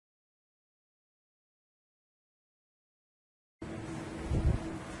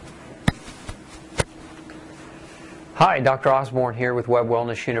Hi, Dr. Osborne here with Web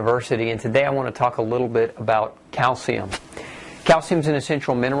Wellness University, and today I want to talk a little bit about calcium. Calcium is an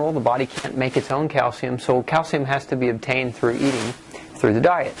essential mineral. The body can't make its own calcium, so calcium has to be obtained through eating, through the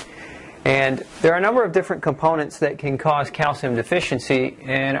diet. And there are a number of different components that can cause calcium deficiency,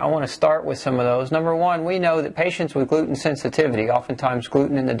 and I want to start with some of those. Number one, we know that patients with gluten sensitivity, oftentimes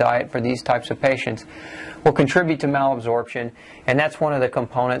gluten in the diet for these types of patients, will contribute to malabsorption, and that's one of the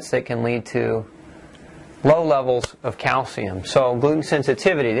components that can lead to low levels of calcium. So gluten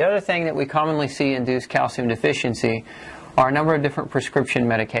sensitivity. The other thing that we commonly see induce calcium deficiency are a number of different prescription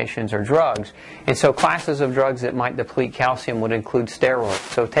medications or drugs. And so classes of drugs that might deplete calcium would include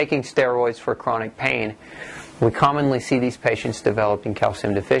steroids. So taking steroids for chronic pain, we commonly see these patients developing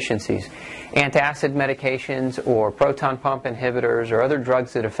calcium deficiencies. Antacid medications or proton pump inhibitors or other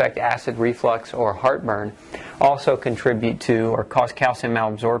drugs that affect acid reflux or heartburn also contribute to or cause calcium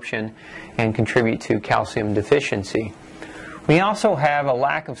malabsorption and contribute to calcium deficiency. We also have a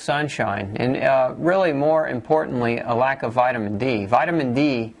lack of sunshine, and really more importantly, a lack of vitamin D. Vitamin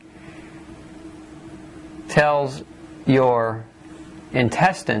D tells your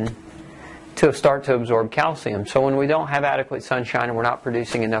intestine to start to absorb calcium. So when we don't have adequate sunshine and we're not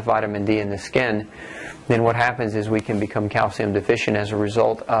producing enough vitamin D in the skin, then what happens is we can become calcium deficient as a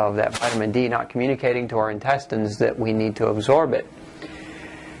result of that vitamin D not communicating to our intestines that we need to absorb it.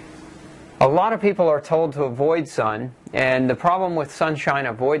 A lot of people are told to avoid sun, and the problem with sunshine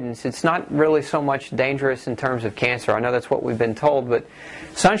avoidance, it's not really so much dangerous in terms of cancer. I know that's what we've been told, but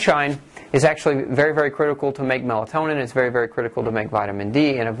sunshine is actually very, very critical to make melatonin. It's very, very critical to make vitamin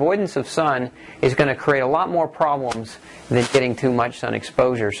D, and avoidance of sun is going to create a lot more problems than getting too much sun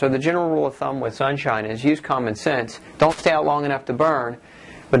exposure. So the general rule of thumb with sunshine is use common sense. Don't stay out long enough to burn,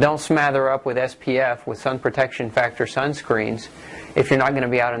 but don't smother up with SPF, with sun protection factor sunscreens, if you're not going to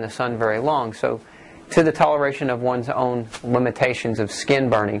be out in the sun very long. So to the toleration of one's own limitations of skin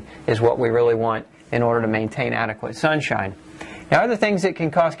burning is what we really want in order to maintain adequate sunshine. Now, other things that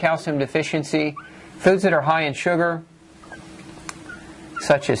can cause calcium deficiency, foods that are high in sugar,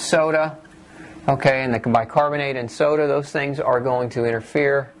 such as soda, and the bicarbonate in soda, those things are going to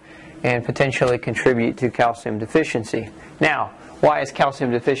interfere and potentially contribute to calcium deficiency. Now, why is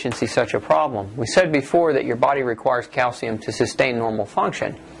calcium deficiency such a problem? We said before that your body requires calcium to sustain normal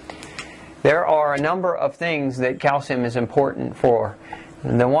function. There are a number of things that calcium is important for.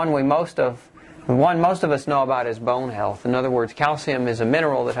 The one most of us know about is bone health. In other words, calcium is a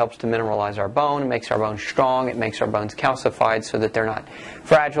mineral that helps to mineralize our bone. It makes our bones strong. It makes our bones calcified so that they're not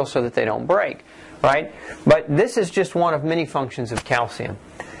fragile, so that they don't break. Right? But this is just one of many functions of calcium.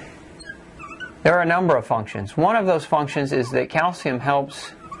 There are a number of functions. One of those functions is that calcium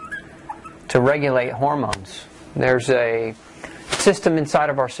helps to regulate hormones. There's a system inside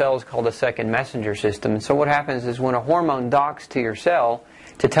of our cells called a second messenger system. And so what happens is when a hormone docks to your cell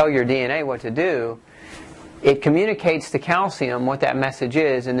to tell your DNA what to do, it communicates to calcium what that message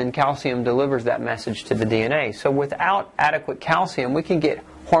is, and then calcium delivers that message to the DNA. So without adequate calcium, we can get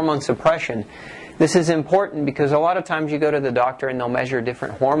hormone suppression. This is important because a lot of times you go to the doctor and they'll measure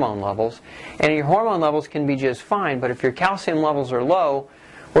different hormone levels, and your hormone levels can be just fine, but if your calcium levels are low,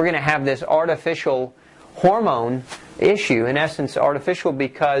 we're going to have this artificial hormone issue. In essence, artificial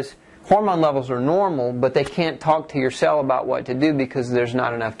because hormone levels are normal, but they can't talk to your cell about what to do because there's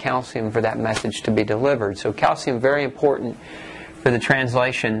not enough calcium for that message to be delivered. So calcium is very important for the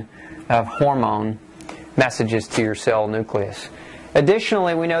translation of hormone messages to your cell nucleus.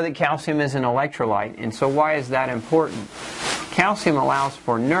 Additionally, we know that calcium is an electrolyte, and so why is that important? Calcium allows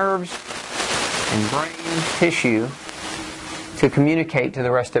for nerves and brain tissue to communicate to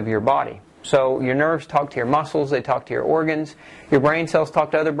the rest of your body. So your nerves talk to your muscles, they talk to your organs, your brain cells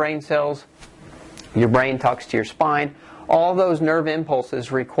talk to other brain cells, your brain talks to your spine. All those nerve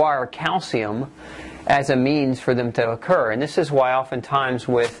impulses require calcium as a means for them to occur, and this is why oftentimes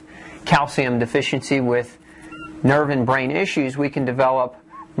with calcium deficiency, with nerve and brain issues, we can develop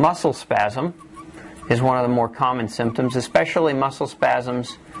muscle spasm, is one of the more common symptoms, especially muscle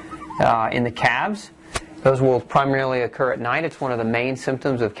spasms in the calves. Those will primarily occur at night. It's one of the main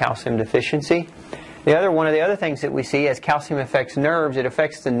symptoms of calcium deficiency. One of the other things that we see as calcium affects nerves, it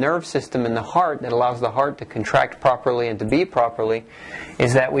affects the nerve system in the heart that allows the heart to contract properly and to beat properly,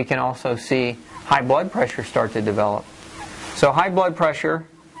 is that we can also see high blood pressure start to develop. So high blood pressure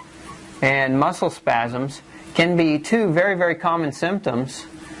and muscle spasms can be two very, very common symptoms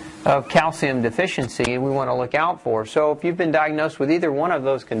of calcium deficiency we want to look out for. So if you've been diagnosed with either one of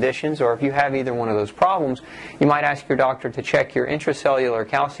those conditions, or if you have either one of those problems, you might ask your doctor to check your intracellular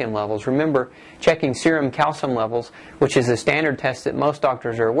calcium levels. Remember, checking serum calcium levels, which is the standard test that most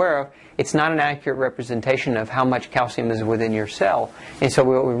doctors are aware of, it's not an accurate representation of how much calcium is within your cell. And so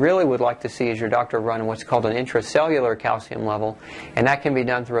what we really would like to see is your doctor run what's called an intracellular calcium level, and that can be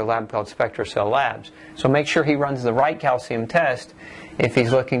done through a lab called SpectraCell Labs. So make sure he runs the right calcium test if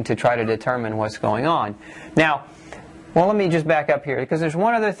he's looking to try to determine what's going on. Now, well, let me just back up here, because there's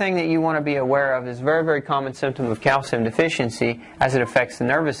one other thing that you want to be aware of. Is a very, very common symptom of calcium deficiency as it affects the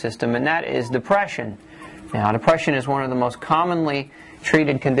nervous system, and that is depression. Now, depression is one of the most commonly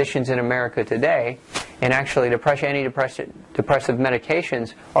treated conditions in America today, and actually antidepressive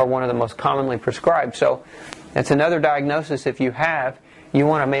medications are one of the most commonly prescribed. So that's another diagnosis. If you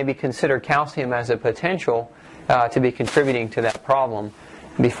want to maybe consider calcium as a potential to be contributing to that problem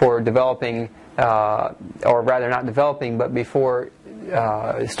before developing, or rather not developing, but before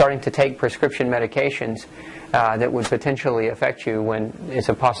starting to take prescription medications that would potentially affect you, when it's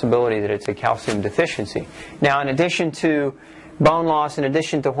a possibility that it's a calcium deficiency. Now, in addition to bone loss, in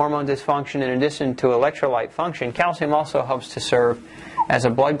addition to hormone dysfunction, in addition to electrolyte function, calcium also helps to serve as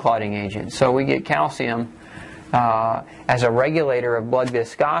a blood clotting agent. So we get calcium as a regulator of blood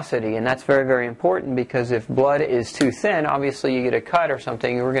viscosity, and that's very, very important, because if blood is too thin, obviously you get a cut or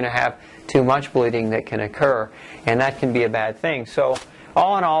something, we're going to have too much bleeding that can occur, and that can be a bad thing. So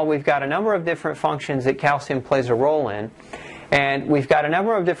all in all, we've got a number of different functions that calcium plays a role in, and we've got a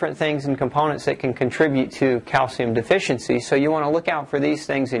number of different things and components that can contribute to calcium deficiency. So you want to look out for these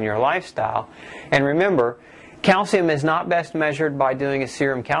things in your lifestyle. And remember, calcium is not best measured by doing a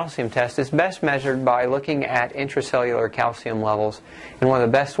serum calcium test. It's best measured by looking at intracellular calcium levels. And one of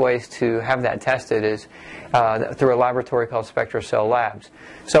the best ways to have that tested is through a laboratory called SpectraCell Labs.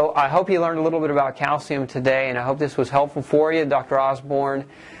 So I hope you learned a little bit about calcium today, and I hope this was helpful for you. Dr. Osborne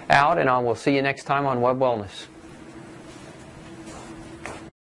out, and I will see you next time on Web Wellness.